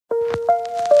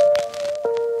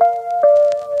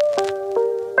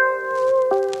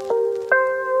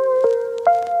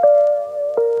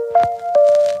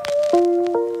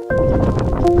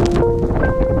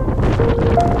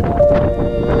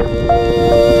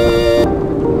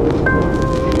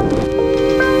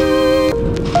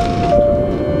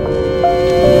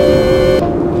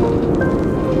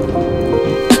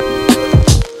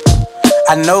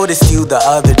I noticed you the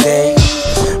other day,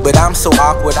 but I'm so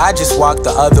awkward, I just walk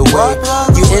the other way.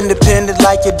 You independent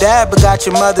like your dad, but got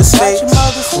your mother's face.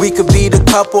 We could be the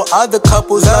couple other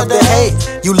couples love to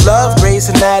hate. You love Grey's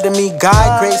Anatomy,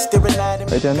 God graced your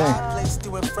anatomy. God placed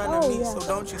you in front of me, so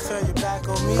don't you turn your back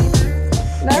on me.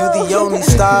 You the only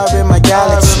star in my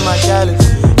galaxy.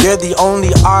 You're the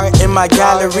only art in my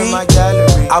gallery.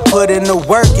 I put in the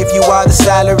work if you are the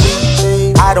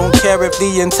salary. I don't care if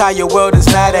the entire world is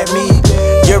mad at me.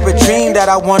 You're a dream that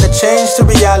I wanna change to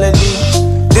reality.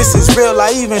 This is real,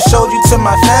 I even showed you to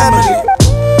my family.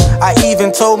 I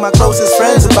even told my closest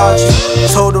friends about you.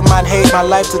 Told them I'd hate my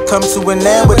life to come to an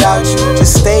end without you.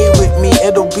 Just stay with me,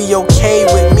 it'll be okay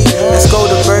with me. Let's go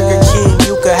to Burger King,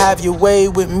 you could have your way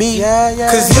with me.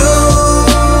 Cause you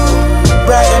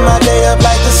brighten my day up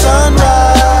like the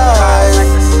sunrise.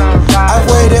 I've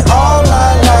waited all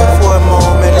my life for a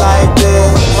moment like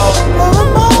this.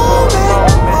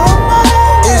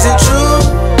 Is it true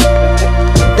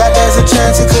that there's a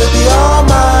chance it could be all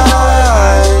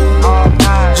mine?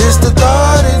 Just the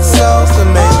thought itself that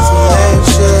makes me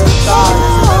anxious.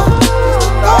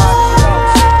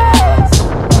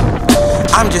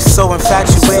 I'm just so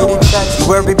infatuated. You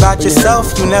worry about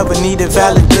yourself, you never needed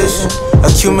validation.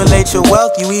 Accumulate your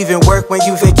wealth, you even work when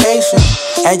you vacation.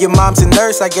 And your mom's a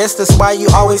nurse, I guess that's why you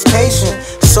always patient.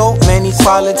 So many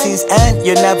qualities and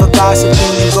you're never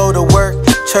gossiping. You go to work,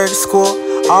 church, school,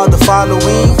 all the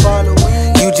following.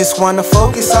 You just wanna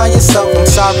focus on yourself. I'm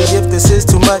sorry if this is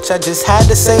too much, I just had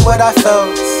to say what I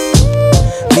felt.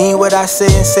 Mean what I say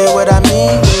and say what I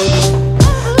mean, baby.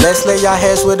 Let's lay our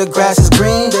heads where the grass is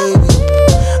green, baby.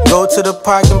 Go to the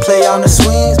park and play on the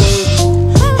swings, baby.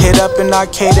 Hit up an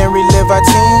arcade and relive our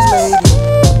teens, baby.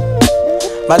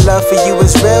 My love for you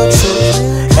is real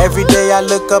true. Every day I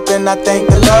look up and I thank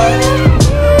the Lord.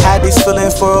 Had these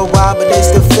feelings for a while, but they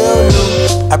still feel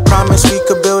new. I promise we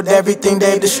could build everything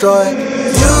they destroyed.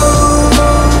 You